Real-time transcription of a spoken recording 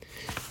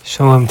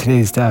Shalom,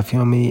 today's Daf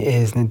Yomi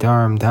is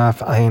Nedarim,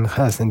 Daf Ayin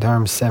Ches,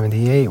 Nedarim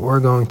 78.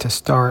 We're going to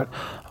start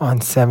on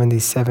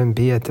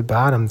 77b at the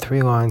bottom,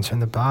 3 lines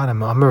from the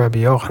bottom. Amar Rabbi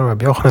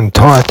Yochanan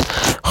taught,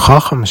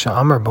 Chacham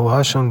she'amar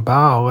b'lashon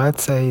Baal.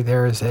 Let's say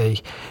there's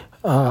a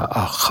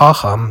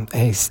Chacham,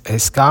 a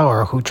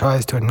scholar who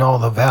tries to annul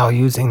the vow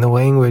using the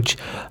language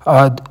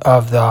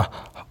of the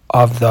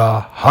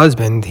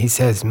husband. He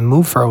says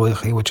mufer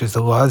lichi, which is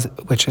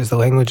the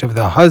language of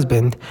the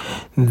husband.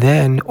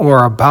 Then,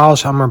 or a baal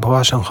shamar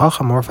b'lashon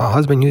chacham, or if a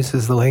husband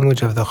uses the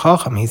language of the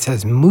chacham, he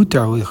says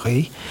mutar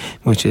lichi,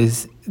 which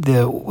is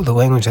the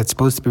language that's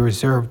supposed to be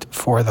reserved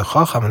for the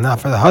chacham and not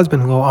for the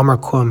husband. Lo amar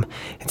kum.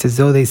 It's as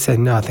though they said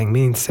nothing,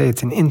 meaning to say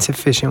it's an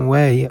insufficient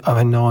way of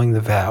annulling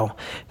the vow.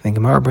 And the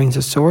Gemara brings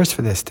a source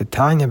for this, to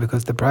Tanya,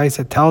 because the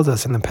Brisa tells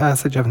us in the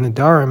passage of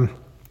Nedarim,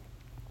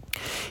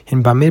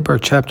 in Bamidbar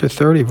chapter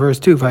 30, verse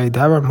 2,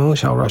 Vayidaber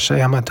Moshe al Rashi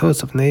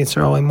Hamatos of Bnei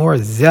Yisrael Lemor,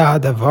 Zeh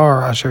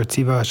hadavar asher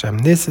tziva Hashem.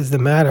 This is the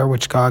matter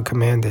which God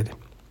commanded.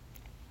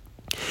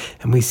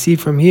 And we see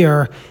from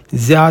here,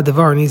 Zeh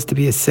hadavar needs to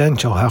be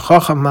essential.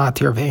 HaChacham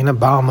matir ve'ena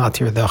Baal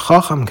matir. The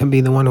Chacham can be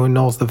the one who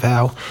annuls the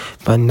vow,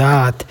 but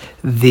not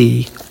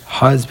the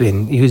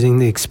husband, using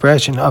the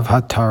expression of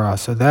Hatara.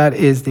 So that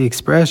is the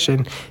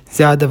expression.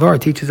 Zeh hadavar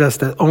teaches us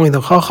that only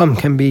the Chacham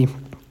can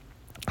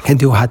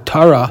do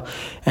hatara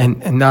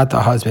and not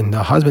the husband.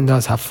 The husband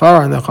does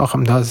hafara and the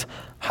chacham does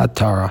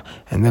hatara.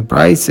 And the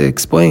Brisa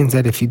explains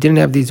that if you didn't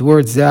have these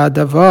words zeh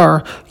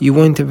hadavar, you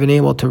wouldn't have been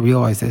able to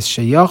realize this.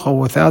 Sheyachol,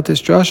 without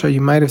this drasha,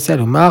 you might have said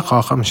uma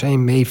chacham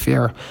sheim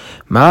meifir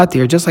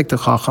matir, just like the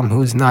chacham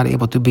who's not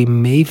able to be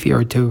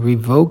meifir, to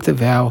revoke the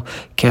vow,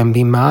 can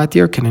be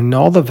matir, can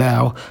annul the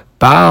vow.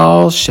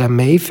 Baal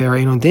shemeifir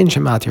eino din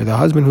shematir, the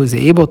husband who's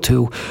able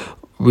to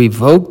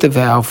revoke the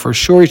vow, for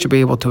sure he should be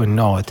able to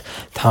annul it.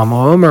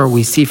 Talmud Omer,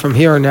 we see from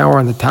here, now we're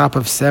on the top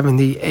of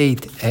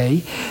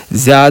 78a.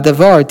 Zeh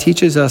hadavar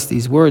teaches us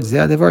these words.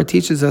 Zeh hadavar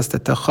teaches us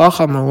that the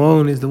Chacham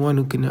alone is the one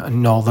who can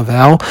annul the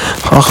vow.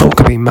 Chacham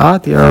can be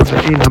matir,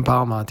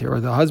 or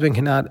the husband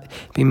cannot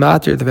be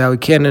matir the vow. He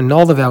can't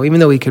annul the vow, even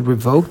though he could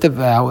revoke the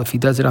vow if he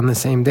does it on the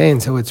same day,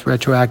 and so it's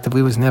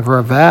retroactively was never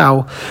a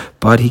vow,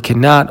 but he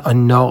cannot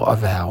annul a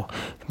vow.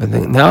 But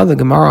now the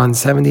Gemara on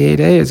 78a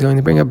is going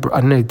to bring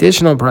an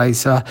additional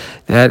brisa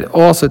that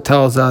also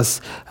tells us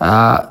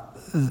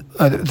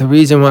the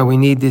reason why we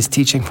need this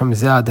teaching from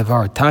Zeh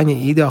hadavar. Tanya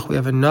idach, we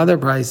have another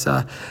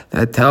brisa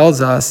that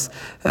tells us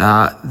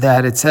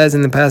that it says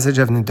in the passage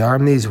of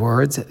Nedarim these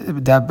words,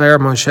 Daber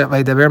Moshe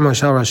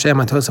Rashi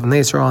Matos of Bnei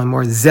Yisrael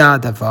Lemor Zeh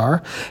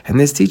hadavar, and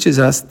this teaches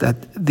us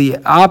that the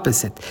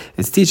opposite.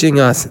 It's teaching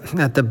us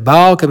that the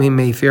Baal can be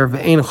meifir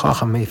ve'ein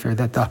chacham meifir,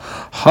 that the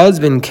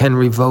husband can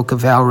revoke a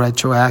vow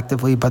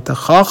retroactively, but the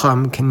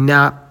chacham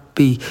cannot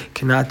do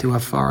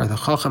hafara. The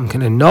chacham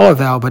can annul a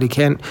vow, but he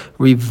can't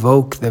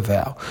revoke the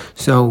vow.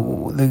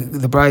 So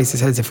the Brisa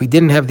says if we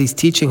didn't have these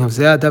teaching of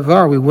Zeh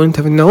hadavar, we wouldn't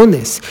have known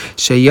this.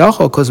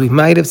 Sheyachol, because we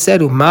might have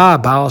said uma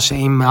baal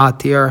sheim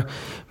matir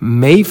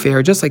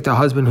meifir, just like the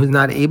husband who's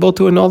not able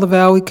to annul the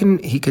vow,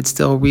 he could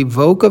still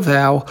revoke a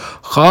vow.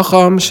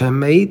 Chacham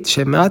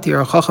shematir,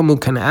 a chacham who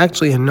can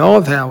actually annul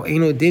a vow,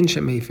 eino din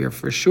shemeifir,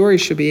 for sure he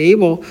should be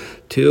able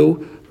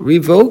to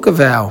revoke a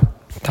vow.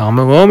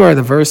 Talmud Omer,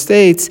 the verse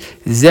states,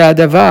 Zeh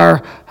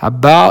hadavar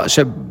Baal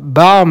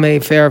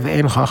meifir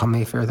ve'en chacham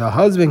meifir. The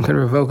husband can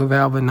revoke a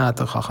vow, but not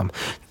the chacham.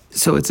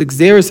 So it's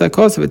exeris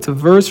hakosov. It's a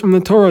verse from the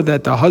Torah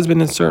that the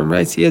husband in certain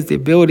rights, he has the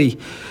ability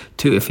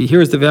to, if he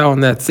hears the vow on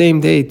that same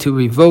day, to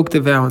revoke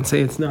the vow and say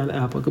it's not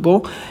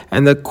applicable.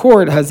 And the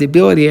court has the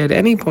ability at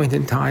any point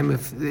in time,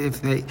 if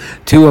they,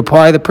 to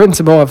apply the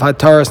principle of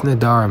hataras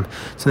nedarim.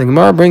 So the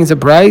Gemara brings a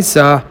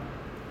brisa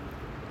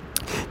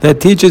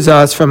that teaches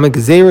us from a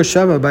Gezerah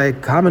Shava, by a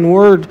common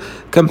word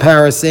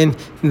comparison,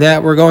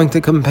 that we're going to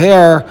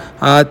compare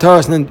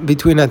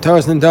between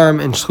Hataras Nedarim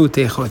and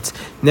Shchutei Chutz.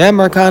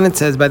 Nemar Khan, it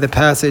says by the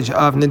passage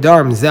of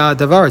Nedarim, Zeh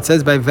hadavar, it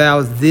says by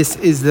vows, this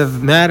is the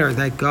matter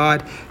that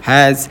God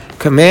has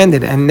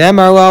commanded. And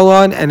Nemar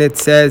Lalon, and it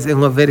says in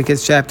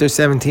Leviticus chapter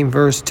 17,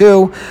 verse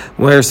 2,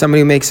 where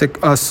somebody makes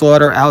a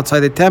slaughter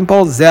outside the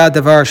temple, Zeh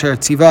hadavar asher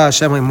tziva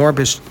Hashem lemor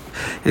b'sh.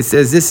 It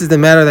says this is the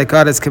matter that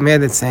God has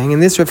commanded, saying,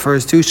 and this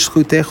refers to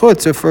Shchutei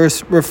Chutz,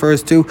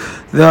 refers to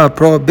the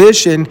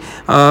prohibition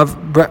of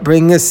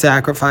bringing a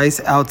sacrifice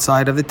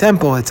outside of the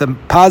temple. It's a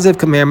positive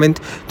commandment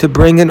to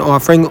bring an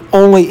offering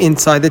only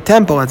inside the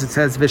temple, as it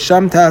says,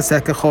 V'sham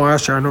ta'aseh kechol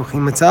asher anochi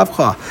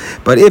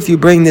mitzavcha. But if you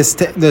bring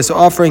this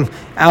offering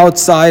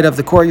outside of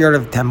the courtyard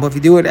of the temple, if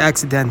you do it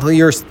accidentally,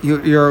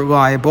 you're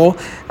liable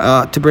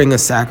to bring a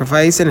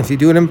sacrifice, and if you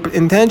do it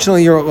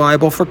intentionally, you're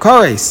liable for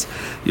kares.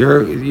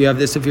 You have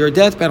this if you're a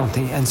death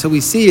penalty. And so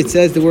we see it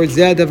says the word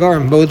Zeh hadavar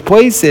in both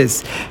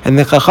places. And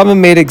the Chachamim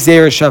made a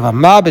Gezerah Shava.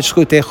 Ma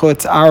b'shchutei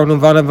chutz Aaron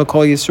uvanav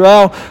v'kol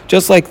Yisrael.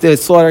 Just like the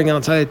slaughtering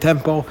outside the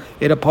temple,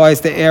 it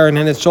applies to Aaron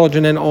and his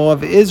children and all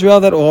of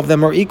Israel, that all of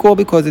them are equal,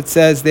 because it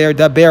says there,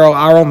 Daber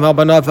Aaron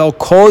v'banav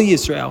v'kol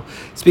Yisrael.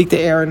 Speak to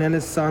Aaron and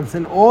his sons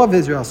and all of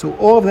Israel. Israel. So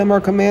all of them are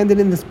commanded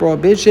in this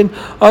prohibition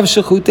of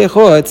shechutei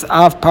chutz,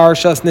 av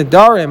parshas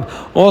nedarim.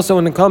 Also,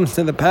 when it comes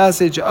to the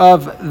passage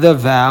of the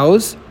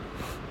vows,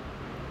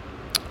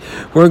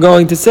 we're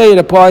going to say it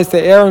applies to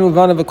Aaron,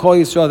 Uvana, V'kol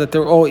Yisrael, that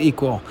they're all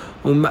equal.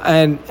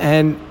 And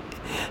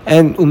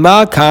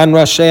Umakan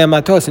Rashei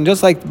Matos, and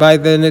just like by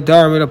the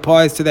Nedarim, it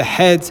applies to the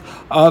heads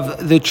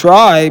of the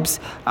tribes.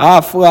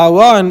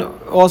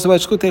 Aflalan, also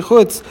at Shechutei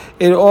Chutz,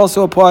 it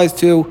also applies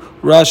to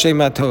Rashei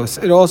Matos.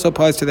 It also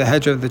applies to the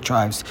heads of the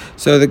tribes.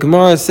 So the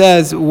Gemara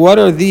says, what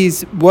are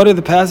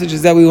the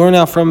passages that we learn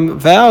out from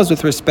vows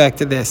with respect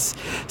to this?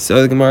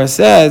 So the Gemara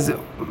says,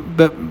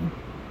 but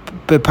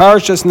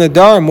Parashas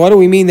Nedarim, what do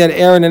we mean that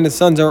Aaron and his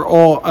sons are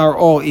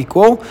all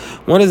equal?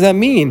 What does that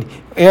mean?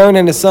 Aaron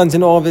and his sons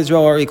and all of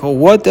Israel are equal.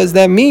 What does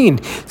that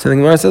mean? So the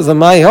Gemara says,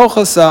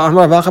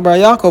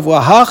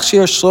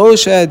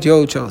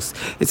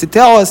 it's to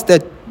tell us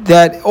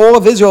that all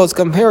of Israel is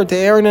compared to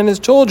Aaron and his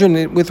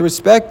children with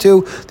respect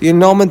to the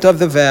annulment of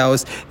the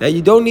vows. That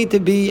you don't need to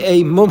be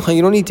a mumcha,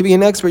 you don't need to be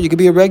an expert. You could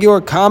be a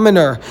regular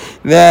commoner.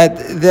 That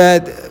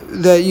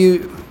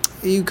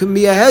you can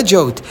be a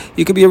hedjot.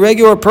 You could be a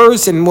regular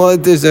person. Well,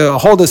 there's a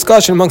whole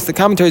discussion amongst the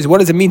commentaries. What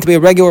does it mean to be a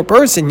regular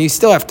person? You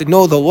still have to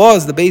know the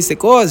laws, the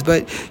basic laws,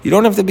 but you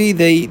don't have to be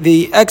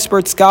the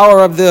expert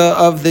scholar of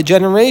the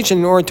generation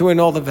in order to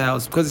annul the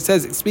vows, because it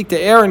says, speak to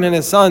Aaron and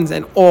his sons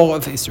and all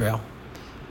of Israel.